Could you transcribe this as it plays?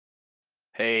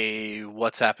Hey,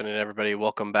 what's happening, everybody?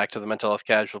 Welcome back to the Mental Health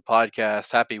Casual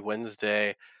Podcast. Happy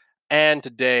Wednesday. And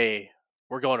today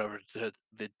we're going over to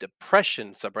the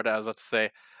depression subreddit. I was about to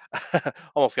say,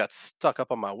 almost got stuck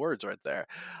up on my words right there.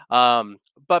 Um,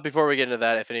 but before we get into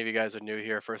that, if any of you guys are new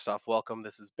here, first off, welcome.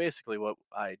 This is basically what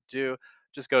I do.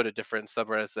 Just go to different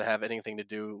subreddits that have anything to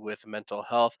do with mental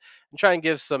health and try and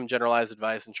give some generalized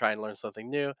advice and try and learn something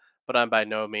new. But I'm by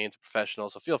no means a professional,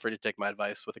 so feel free to take my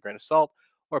advice with a grain of salt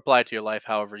or apply it to your life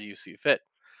however you see fit.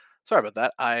 Sorry about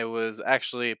that. I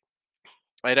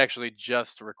had actually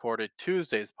just recorded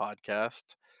Tuesday's podcast,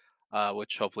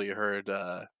 which hopefully you heard.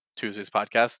 Tuesday's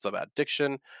podcast. It's about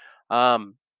addiction.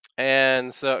 Um,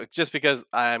 and so just because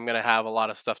I'm going to have a lot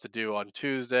of stuff to do on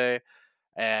Tuesday,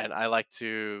 and I like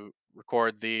to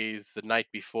record these the night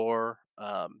before,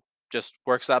 just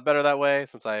works out better that way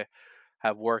since I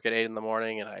have work at 8 in the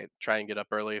morning and I try and get up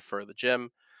early for the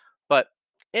gym. But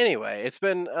anyway, it's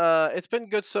been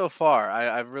good so far.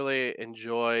 I've really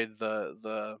enjoyed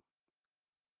the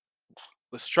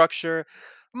structure.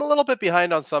 I'm a little bit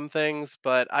behind on some things,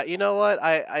 but you know what?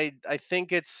 I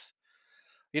think it's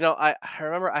I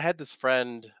remember I had this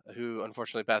friend who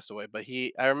unfortunately passed away, but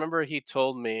I remember he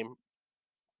told me,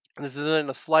 and this isn't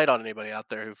a slight on anybody out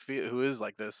there who is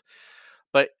like this,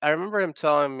 but I remember him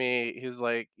telling me he was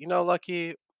like,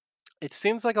 Lucky, it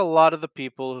seems like a lot of the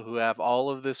people who have all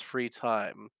of this free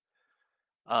time,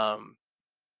 um,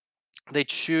 they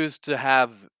choose to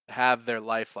have their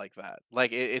life like that.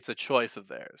 Like it's a choice of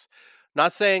theirs.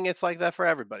 Not saying it's like that for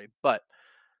everybody, but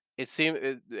it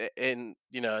seemed in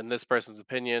this person's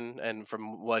opinion and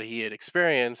from what he had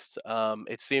experienced,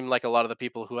 it seemed like a lot of the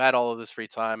people who had all of this free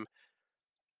time,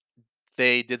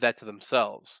 they did that to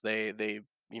themselves. They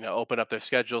open up their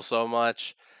schedule so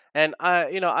much, and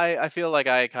I feel like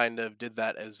I kind of did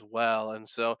that as well. And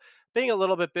so being a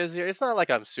little bit busier, it's not like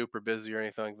I'm super busy or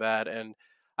anything like that. And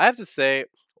I have to say,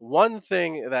 one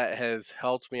thing that has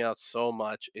helped me out so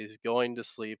much is going to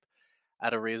sleep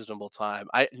at a reasonable time.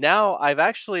 I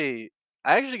actually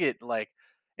get like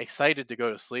excited to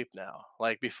go to sleep now.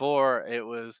 Like before it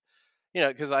was,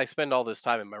 because I spend all this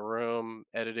time in my room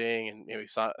editing and maybe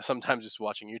sometimes just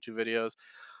watching YouTube videos.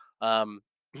 Um,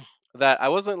 that I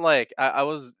wasn't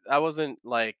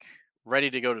like ready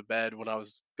to go to bed when I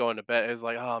was going to bed. It was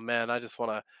like, oh man, I just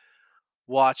want to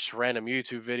watch random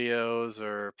YouTube videos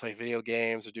or play video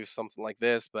games or do something like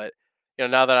this. But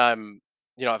now that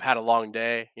I've had a long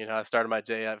day. I started my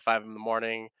day at 5 in the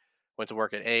morning, went to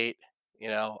work at 8.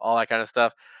 All that kind of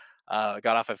stuff. Got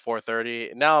off at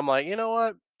 4:30. Now I'm like, you know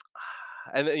what?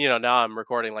 And then, now I'm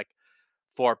recording like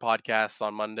 4 podcasts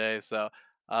on Monday. So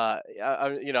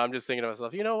I'm just thinking to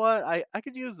myself, you know what? I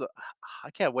could use.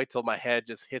 I can't wait till my head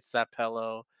just hits that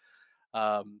pillow,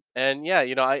 and yeah,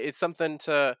 it's something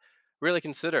to really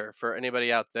consider for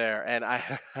anybody out there. And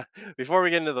before we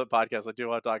get into the podcast, I do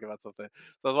want to talk about something.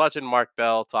 So I was watching Mark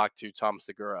Bell talk to Tom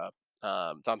Segura.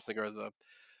 Tom Segura is a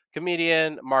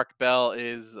comedian. Mark Bell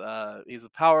he's a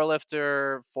power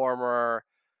lifter, former,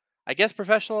 I guess,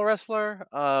 professional wrestler.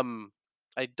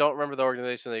 I don't remember the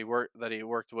organization that he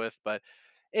worked with, but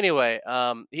anyway,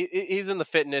 he's in the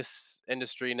fitness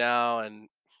industry now and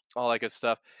all that good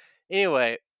stuff.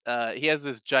 Anyway, he has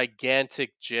this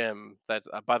gigantic gym that,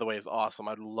 by the way, is awesome.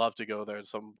 I'd love to go there at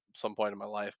some point in my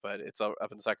life, but it's up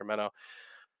in Sacramento.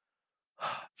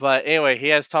 But anyway, he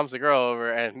has Tom Segura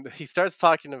over, and he starts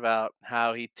talking about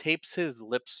how he tapes his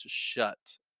lips shut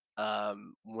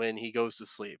when he goes to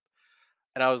sleep.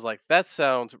 And I was like, that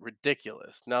sounds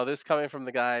ridiculous. Now, this coming from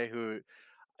the guy who,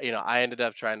 I ended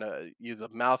up trying to use a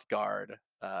mouth guard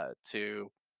to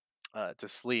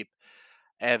sleep,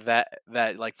 and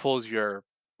that like pulls your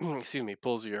excuse me,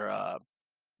 pulls your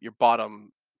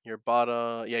bottom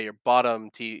yeah, your bottom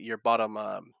teeth, your bottom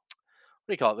what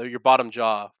do you call it? Your bottom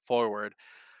jaw forward.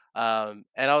 And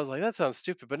I was like, that sounds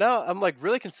stupid. But now I'm like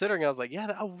really considering. I was like,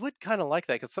 yeah, I would kind of like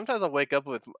that because sometimes I wake up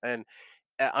and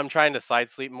I'm trying to side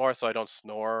sleep more so I don't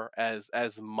snore as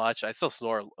much. I still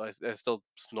snore. I still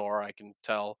snore. I can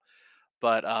tell,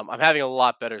 but I'm having a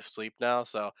lot better sleep now.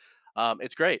 So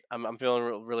it's great. I'm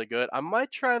feeling really good. I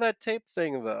might try that tape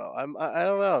thing though. I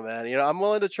don't know, man. I'm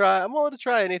willing to try. I'm willing to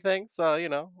try anything. So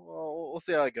we'll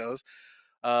see how it goes.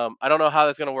 I don't know how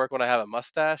that's gonna work when I have a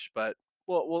mustache, but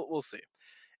we'll see.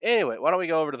 Anyway, why don't we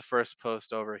go over to the first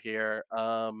post over here?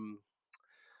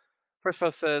 First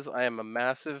post says, I am a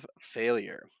massive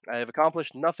failure. I have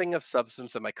accomplished nothing of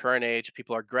substance at my current age.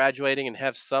 People are graduating and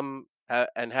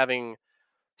having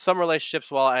some relationships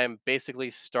while I am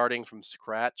basically starting from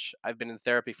scratch. I've been in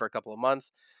therapy for a couple of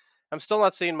months. I'm still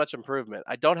not seeing much improvement.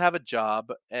 I don't have a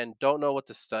job and don't know what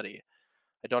to study.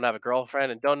 I don't have a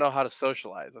girlfriend and don't know how to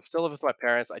socialize. I still live with my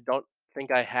parents. I don't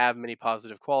think I have many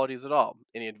positive qualities at all.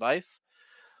 Any advice?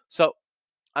 So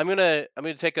I'm gonna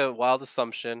take a wild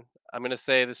assumption. I'm gonna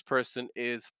say this person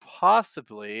is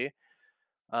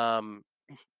um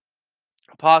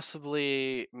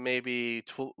possibly maybe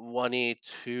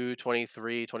 22,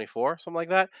 23, 24, something like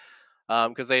that.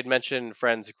 Because they had mentioned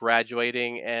friends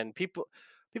graduating, and people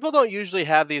don't usually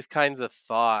have these kinds of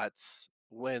thoughts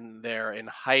when they're in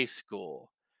high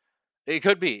school. It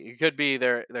could be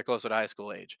they're closer to high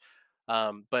school age.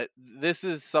 But this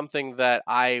is something that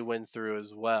I went through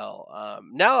as well.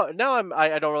 Now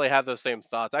I don't really have those same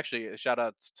thoughts. Actually, shout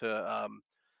outs to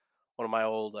one of my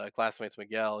old classmates,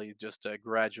 Miguel. He just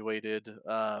graduated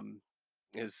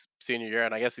his senior year,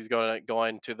 and I guess he's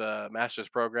going to the master's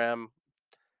program.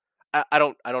 I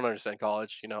don't understand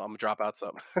college. I'm a dropout,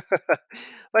 so.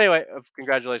 But anyway,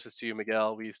 congratulations to you,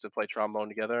 Miguel. We used to play trombone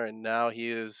together, and now he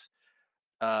is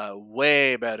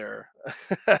way better,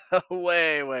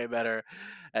 way better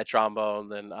at trombone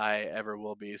than I ever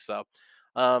will be. So,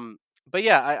 um, but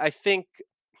yeah, I think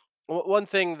one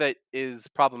thing that is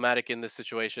problematic in this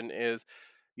situation is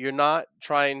you're not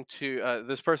trying to.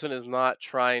 This person is not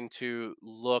trying to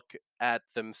look at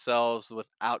themselves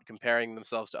without comparing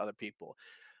themselves to other people.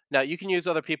 Now, you can use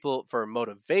other people for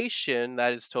motivation.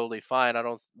 That is totally fine. I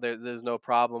don't. There's no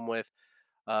problem with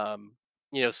um,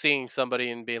 seeing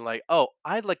somebody and being like, "Oh,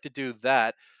 I'd like to do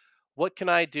that. What can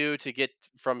I do to get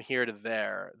from here to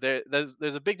there?" There's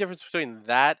a big difference between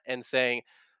that and saying,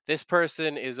 "This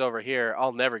person is over here.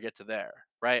 I'll never get to there."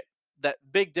 Right? That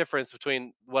big difference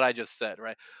between what I just said.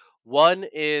 Right? One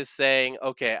is saying,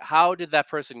 "Okay, how did that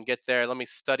person get there? Let me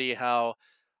study how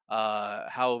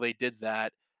they did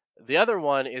that." The other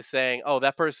one is saying, "Oh,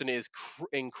 that person is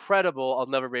incredible. I'll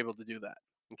never be able to do that."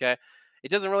 Okay,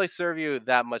 it doesn't really serve you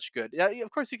that much good. Yeah,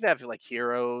 of course, you can have like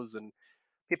heroes and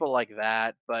people like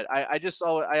that, but I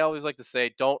always like to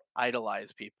say, don't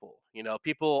idolize people.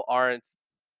 People are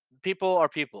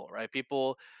people, right?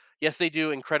 People, yes, they do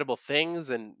incredible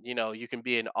things, and you can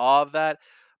be in awe of that.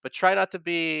 But try not to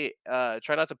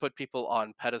put people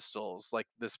on pedestals like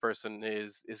this person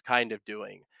is kind of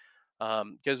doing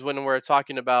because when we're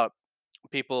talking about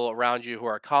people around you who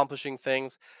are accomplishing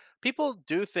things, people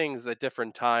do things at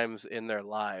different times in their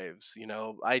lives.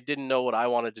 I didn't know what I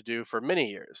wanted to do for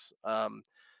many years.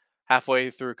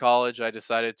 Halfway through college, I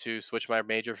decided to switch my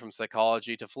major from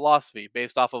psychology to philosophy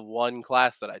based off of one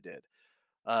class that I did.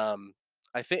 um,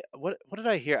 I think what did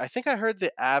I hear? I think I heard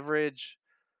the average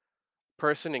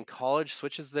person in college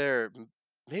switches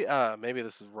maybe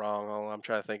this is wrong. I'm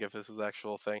trying to think if this is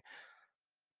actual thing.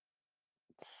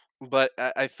 But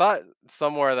I thought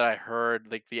somewhere that I heard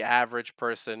like the average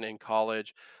person in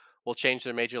college will change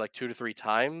their major like 2 to 3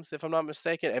 times, if I'm not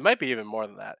mistaken. It might be even more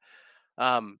than that.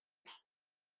 Um,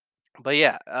 but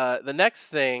yeah, the next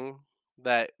thing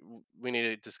that we need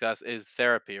to discuss is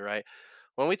therapy, right?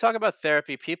 When we talk about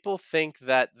therapy, people think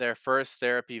that their first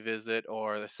therapy visit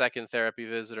or the second therapy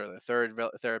visit or the third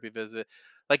therapy visit,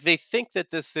 like they think that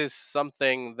this is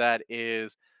something that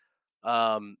is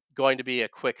going to be a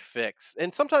quick fix,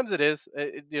 and sometimes it is.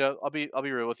 I'll be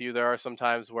real with you. There are some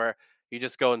times where you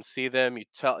just go and see them,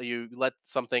 you let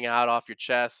something out off your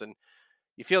chest, and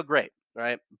you feel great,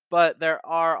 right? But there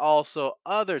are also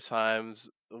other times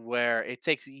where it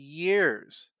takes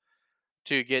years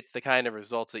to get the kind of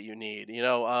results that you need.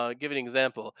 Give an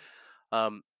example.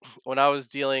 Um, when I was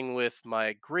dealing with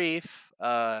my grief,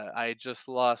 I just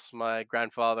lost my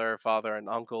grandfather, father, and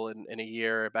uncle in a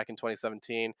year back in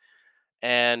 2017,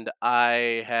 and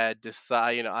I had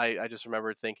decided, I just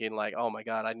remembered thinking like, oh my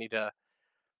god,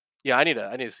 yeah, I need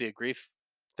to see a grief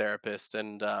therapist,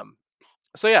 and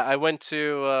so yeah, I went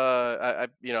to, I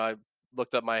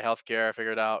looked up my healthcare, I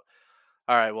figured out,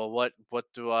 all right, well, what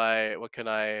can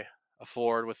I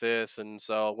afford with this, and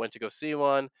so went to go see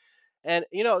one, and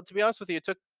to be honest with you, it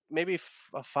took maybe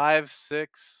 5,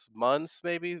 6 months,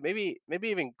 maybe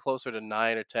even closer to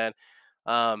 9 or 10,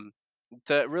 um,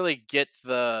 to really get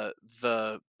the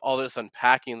all this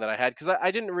unpacking that I had, because I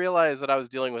didn't realize that I was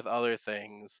dealing with other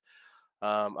things.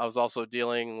 I was also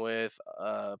dealing with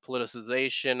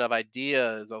politicization of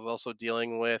ideas. I was also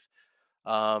dealing with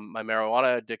my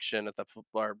marijuana addiction at the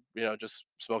bar, just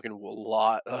smoking a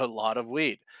lot of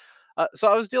weed.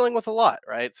 So I was dealing with a lot,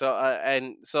 right? So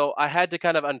I had to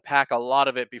kind of unpack a lot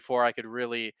of it before I could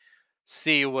really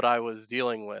see what I was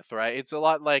dealing with, right? It's a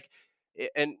lot like,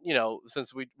 and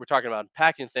since we're talking about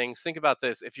unpacking things, think about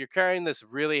this: if you're carrying this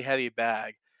really heavy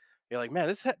bag, you're like, man,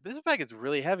 this bag is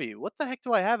really heavy. What the heck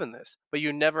do I have in this? But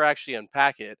you never actually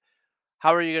unpack it.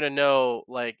 How are you gonna know?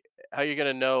 Like, how are you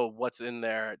gonna know what's in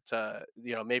there? To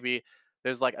maybe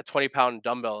there's like a 20-pound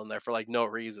dumbbell in there for like no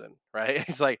reason, right?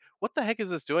 It's like, what the heck is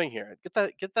this doing here? Get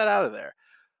that out of there.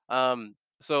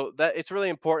 So that it's really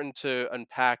important to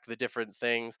unpack the different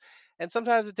things, and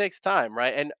sometimes it takes time,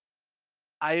 right? And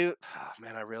I,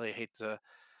 man, I really hate to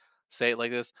say it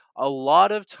like this. A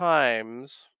lot of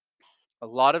times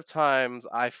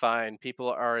I find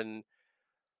people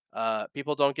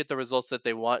don't get the results that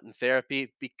they want in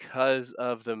therapy because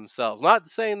of themselves. Not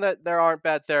saying that there aren't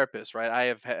bad therapists, right?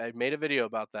 I made a video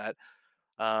about that,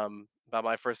 about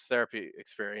my first therapy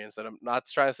experience, and I'm not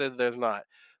trying to say that there's not.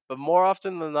 But more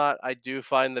often than not, I do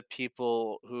find that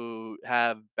people who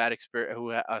have bad experience,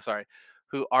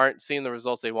 who aren't seeing the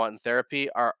results they want in therapy,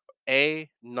 are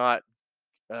not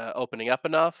opening up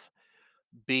enough.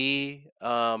 B,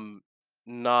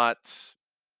 not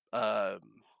um,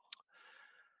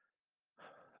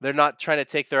 they're not trying to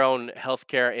take their own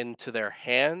healthcare into their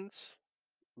hands,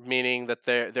 meaning that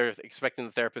they're expecting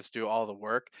the therapist to do all the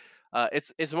work.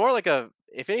 It's more like a,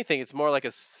 if anything, it's more like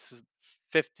a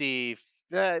 50,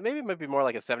 maybe it might be more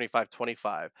like a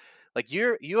 75-25. Like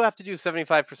you have to do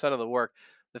 75% of the work.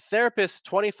 The therapist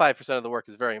 25% of the work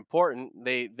is very important.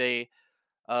 They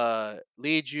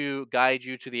lead you, guide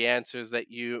you to the answers that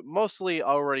you mostly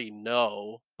already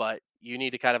know, but you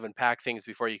need to kind of unpack things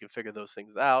before you can figure those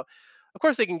things out. Of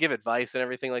course, they can give advice and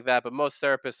everything like that, but most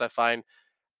therapists I find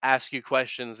ask you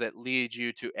questions that lead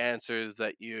you to answers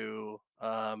that you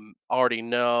already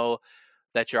know,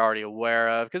 that you're already aware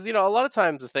of. Because a lot of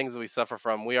times the things that we suffer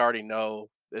from, we already know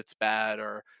it's bad,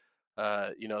 or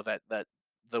that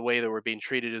the way that we're being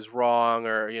treated is wrong,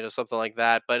 or something like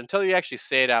that. But until you actually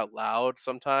say it out loud,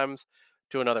 sometimes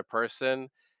to another person,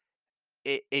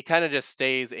 it kind of just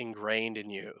stays ingrained in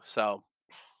you. So,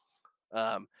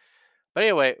 um, but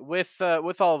anyway, with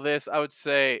all this, I would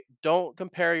say don't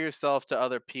compare yourself to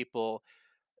other people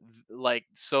like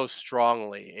so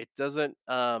strongly. It doesn't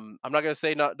I'm not going to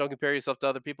say not don't compare yourself to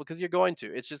other people, because you're going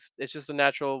to. It's just a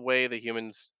natural way that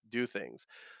humans do things.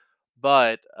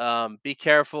 But be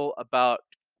careful about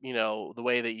the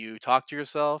way that you talk to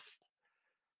yourself.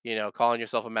 Calling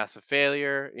yourself a massive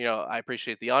failure. I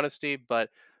appreciate the honesty, but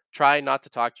try not to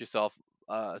talk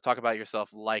about yourself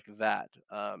like that,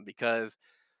 because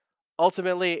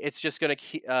ultimately it's just going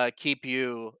to keep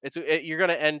you you're going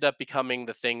to end up becoming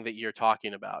the thing that you're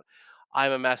talking about.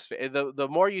 I'm a the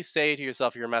more you say to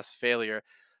yourself you're a massive failure,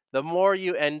 the more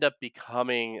you end up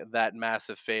becoming that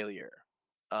massive failure.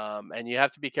 And you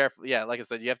have to be careful. Yeah, like I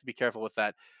said, you have to be careful with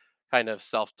that kind of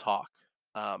self-talk.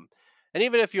 Um, and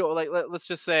even if you like, let's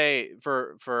just say,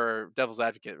 for devil's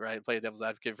advocate, right? Play devil's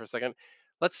advocate for a second.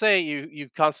 Let's say you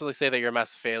constantly say that you're a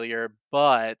massive failure,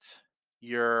 but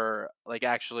you're like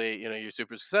actually, you're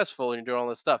super successful and you're doing all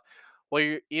this stuff.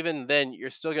 Well, even then, you're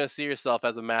still going to see yourself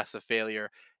as a massive failure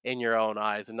in your own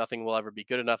eyes, and nothing will ever be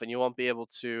good enough, and you won't be able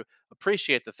to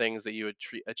appreciate the things that you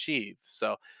achieve.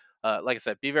 So, like I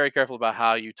said, be very careful about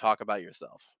how you talk about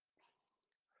yourself.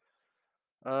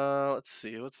 Let's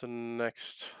see. What's the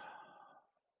next?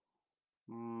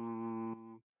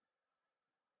 Mm,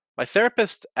 my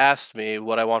therapist asked me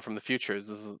what I want from the future.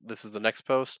 This is the next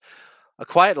post. A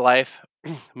quiet life.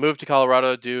 Move to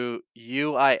Colorado. Do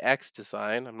UIX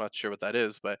design. I'm not sure what that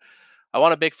is, but I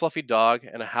want a big fluffy dog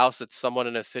and a house that's somewhat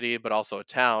in a city but also a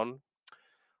town.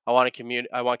 I want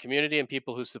community and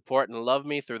people who support and love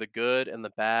me through the good and the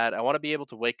bad. I want to be able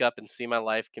to wake up and see my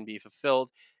life can be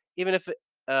fulfilled, even if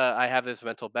I have this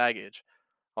mental baggage.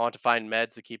 I want to find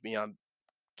meds to keep me on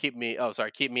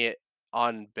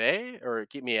bay, or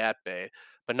keep me at bay,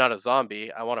 but not a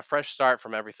zombie. I want a fresh start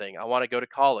from everything. I want to go to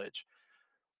college.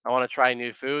 I want to try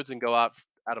new foods and go out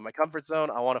of my comfort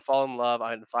zone. I want to fall in love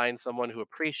and find someone who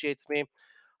appreciates me.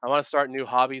 I want to start new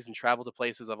hobbies and travel to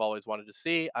places I've always wanted to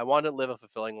see. I want to live a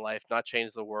fulfilling life, not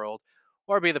change the world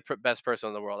or be the best person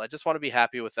in the world. I just want to be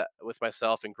happy with that, with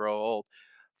myself, and grow old.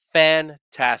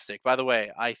 Fantastic. By the way,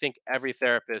 I think every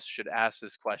therapist should ask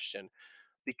this question,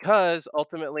 because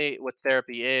ultimately what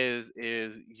therapy is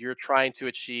you're trying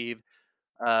to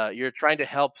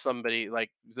help somebody. Like,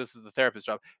 this is the therapist's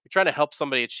job. You're trying to help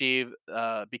somebody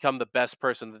become the best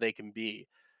person that they can be,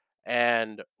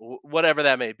 and whatever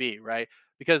that may be, right?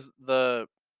 Because the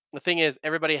thing is,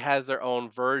 everybody has their own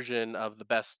version of the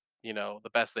best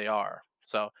they are.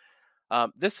 So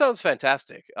this sounds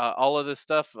fantastic. All of this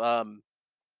stuff,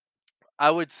 I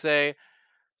would say,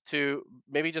 to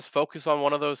maybe just focus on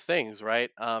one of those things, right?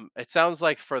 It sounds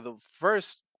like for the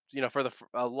first,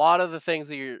 a lot of the things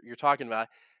that you're talking about,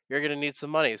 you're going to need some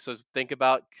money. So think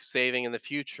about saving in the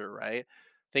future, right?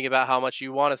 Think about how much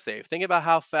you want to save. Think about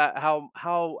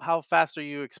how fast are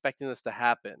you expecting this to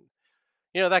happen?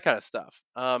 That kind of stuff.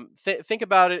 Think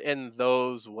about it in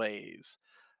those ways.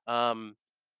 Um,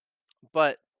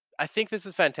 but I think this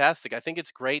is fantastic. I think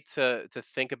it's great to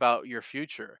think about your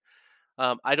future.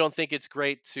 I don't think it's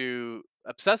great to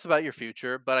obsess about your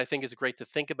future, but I think it's great to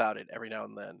think about it every now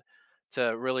and then.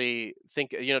 To really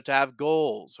think, to have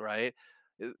goals, right?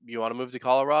 You want to move to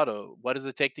Colorado. What does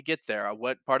it take to get there?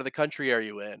 What part of the country are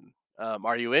you in?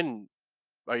 Are you in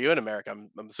America?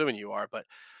 I'm assuming you are, but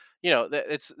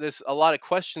it's there's a lot of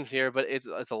questions here, but it's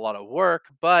a lot of work,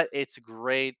 but it's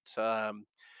great.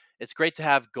 It's great to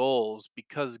have goals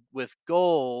because with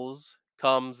goals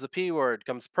comes the P word,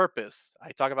 comes purpose.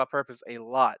 I talk about purpose a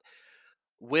lot.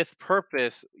 With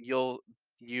purpose, you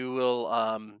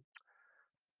will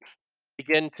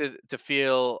begin to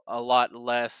feel a lot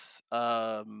less.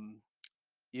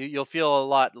 You'll feel a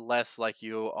lot less like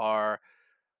you are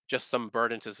just some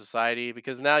burden to society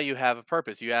because now you have a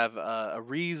purpose. You have a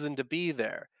reason to be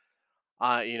there.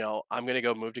 I'm going to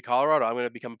go move to Colorado. I'm going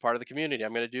to become a part of the community.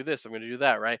 I'm going to do this. I'm going to do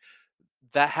that. Right.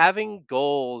 That having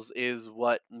goals is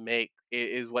what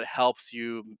helps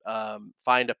you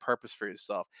find a purpose for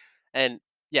yourself. And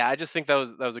yeah, I just think that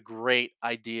was a great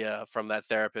idea from that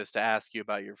therapist to ask you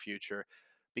about your future,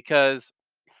 because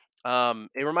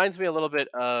it reminds me a little bit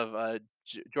of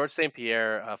George St.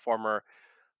 Pierre, a former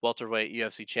welterweight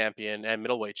UFC champion and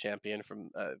middleweight champion from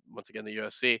once again the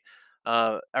UFC.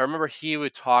 I remember he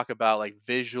would talk about like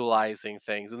visualizing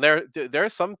things, and there are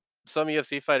some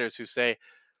UFC fighters who say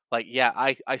like, yeah,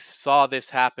 I saw this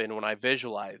happen when I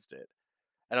visualized it.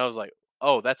 And I was like,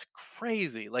 "Oh, that's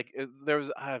crazy." Like there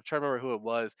was I'm trying to remember who it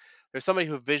was. There's somebody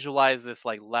who visualized this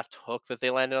like left hook that they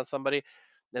landed on somebody,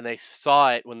 and they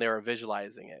saw it when they were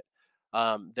visualizing it.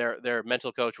 Their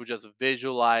mental coach would just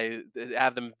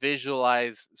have them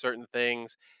visualize certain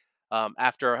things.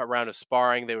 After a round of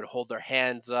sparring, they would hold their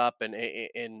hands up and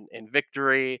in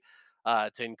victory,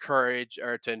 to encourage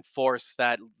or to enforce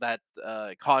that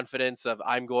confidence of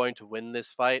I'm going to win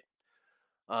this fight.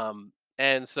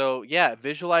 And so, yeah,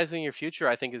 visualizing your future,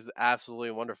 I think, is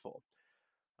absolutely wonderful.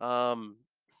 Um,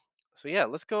 so yeah,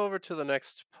 let's go over to the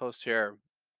next post here.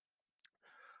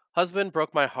 Husband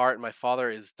broke my heart and my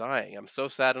father is dying. I'm so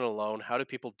sad and alone. How do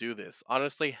people do this?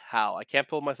 Honestly, how? I can't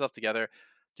pull myself together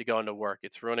to go into work.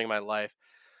 It's ruining my life.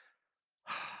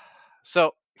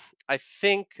 So, I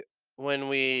think when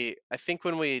we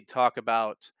talk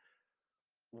about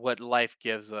what life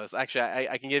gives us, actually,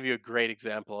 I can give you a great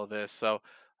example of this. So,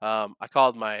 I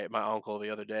called my uncle the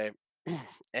other day,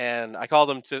 and I called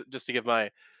him to just to give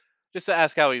my just to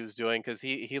ask how he was doing because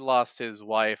he lost his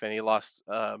wife and he lost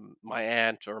my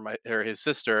aunt or his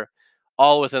sister,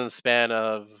 all within the span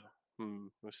of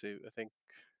let's see, I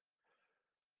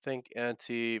think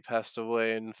auntie passed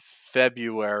away in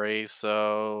February,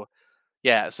 so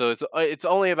yeah, so it's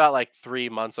only about like 3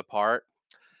 months apart.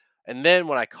 And then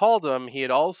when I called him, he had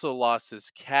also lost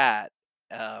his cat,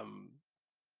 um,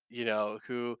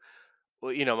 who,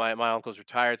 well, my uncle's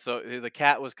retired. So the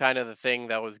cat was kind of the thing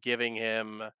that was giving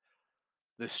him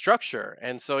the structure.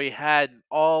 And so he had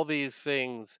all these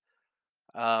things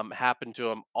happen to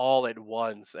him all at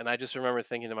once. And I just remember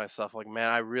thinking to myself, like,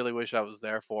 man, I really wish I was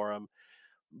there for him.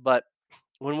 But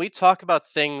when we talk about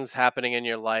things happening in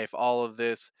your life, all of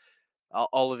these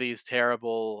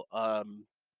terrible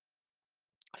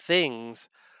things,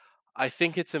 I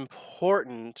think it's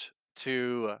important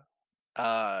to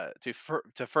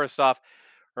first off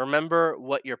remember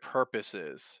what your purpose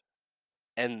is.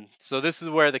 And so this is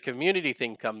where the community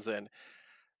thing comes in.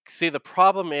 See, the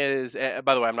problem is,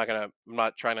 by the way, I'm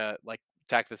not trying to like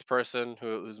attack this person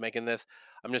who's making this.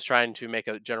 I'm just trying to make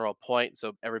a general point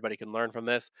so everybody can learn from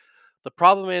this. The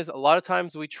problem is a lot of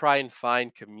times we try and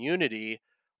find community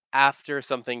after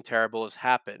something terrible has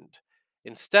happened.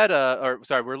 Instead of, or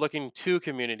sorry, we're looking to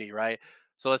community, right?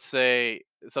 So let's say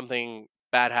something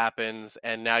bad happens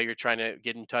and now you're trying to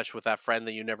get in touch with that friend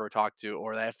that you never talked to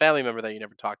or that family member that you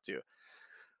never talked to.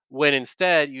 When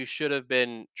instead you should have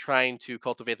been trying to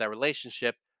cultivate that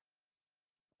relationship,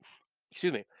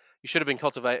 excuse me, you should have been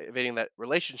cultivating that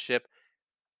relationship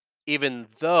even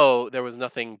though there was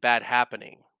nothing bad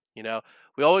happening. You know,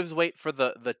 we always wait for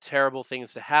the terrible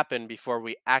things to happen before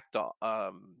we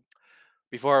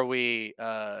before we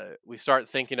start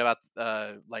thinking about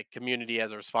like community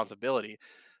as a responsibility.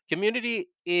 Community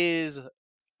is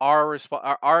our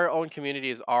own community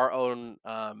is our own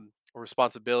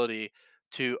responsibility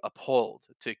to uphold,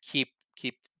 to keep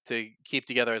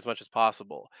together as much as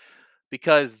possible,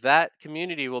 because that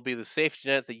community will be the safety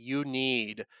net that you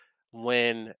need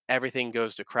when everything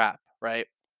goes to crap, right?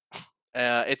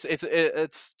 Think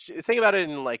about it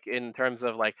in like in terms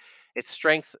of like it's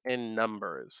strength in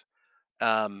numbers.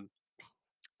 um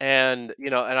and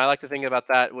I like to think about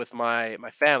that with my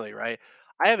family, right?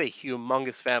 I have a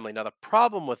humongous family. Now, the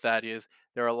problem with that is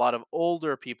there are a lot of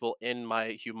older people in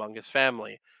my humongous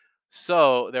family.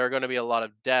 So there are going to be a lot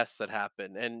of deaths that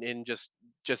happen. And in just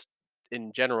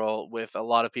in general, with a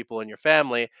lot of people in your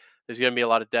family, there's going to be a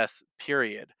lot of deaths,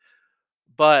 period.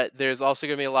 But there's also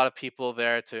going to be a lot of people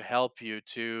there to help you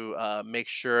to make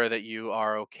sure that you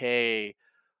are okay.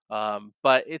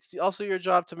 But it's also your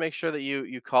job to make sure that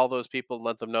you call those people and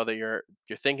let them know that you're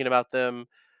thinking about them,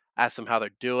 ask them how they're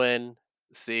doing,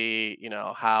 see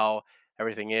how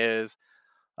everything is.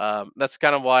 That's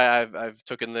kind of why I've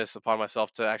taken this upon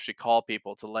myself to actually call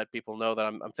people to let people know that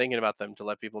I'm thinking about them, to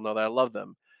let people know that I love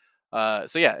them.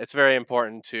 So yeah, it's very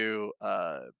important to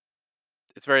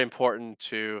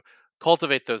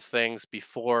cultivate those things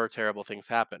before terrible things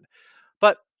happen.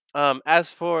 But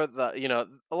as for a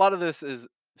lot of this is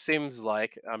seems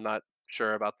like I'm not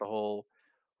sure about the whole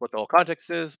what the whole context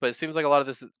is, but it seems like a lot of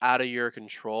this is out of your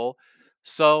control.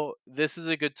 So this is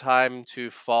a good time to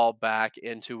fall back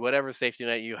into whatever safety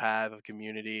net you have of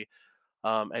community,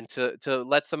 and to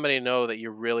let somebody know that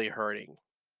you're really hurting.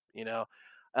 You know,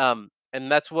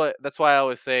 and that's why I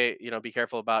always say be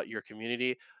careful about your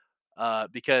community,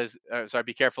 because sorry,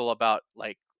 be careful about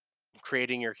like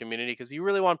creating your community because you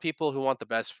really want people who want the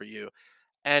best for you.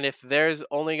 And if there's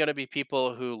only going to be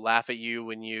people who laugh at you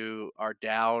when you are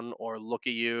down or look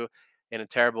at you in a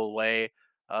terrible way,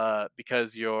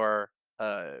 because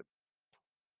uh,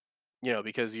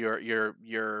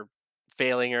 you're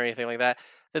failing or anything like that,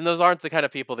 then those aren't the kind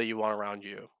of people that you want around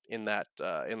you in that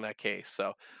case.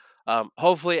 So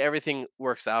hopefully everything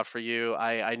works out for you.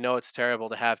 I know it's terrible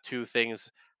to have two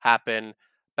things happen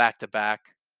back to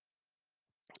back,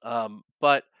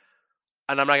 but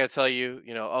and I'm not gonna tell you,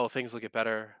 oh, things will get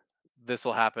better, this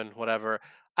will happen, whatever.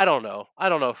 I don't know. I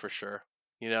don't know for sure.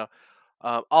 You know,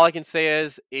 all I can say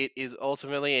is it is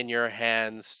ultimately in your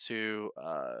hands to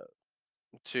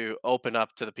open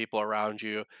up to the people around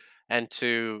you, and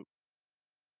to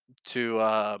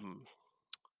try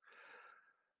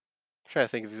to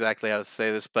think of exactly how to say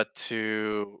this, but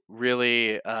to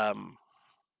really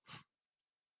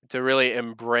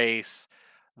embrace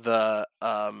the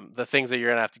things that you're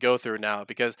gonna have to go through now,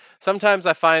 because sometimes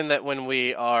I find that when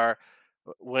we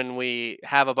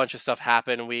have a bunch of stuff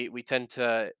happen, we tend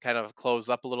to kind of close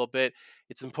up a little bit.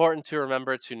 It's important to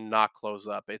remember to not close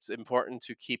up. It's important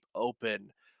to keep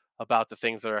open about the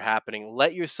things that are happening.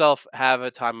 Let yourself have a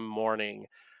time of mourning,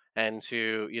 and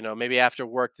to maybe after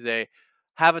work today,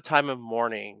 have a time of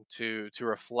mourning to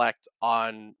reflect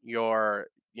on your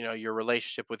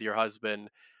relationship with your husband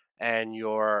and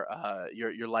your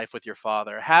life with your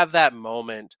father. Have that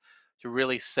moment to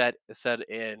really set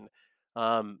in.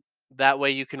 Um, that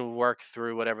way you can work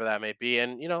through whatever that may be,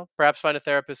 and perhaps find a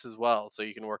therapist as well, so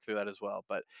you can work through that as well.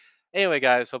 But anyway,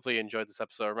 guys, hopefully you enjoyed this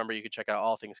episode. Remember, you can check out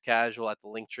all things casual at the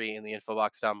link tree in the info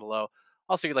box down below.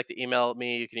 Also, if you'd like to email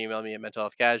me, you can email me at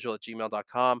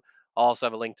mentalhealthcasual@gmail.com. I'll also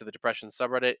have a link to the depression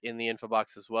subreddit in the info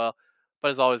box as well.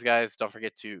 But as always, guys, don't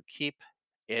forget to keep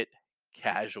it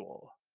casual.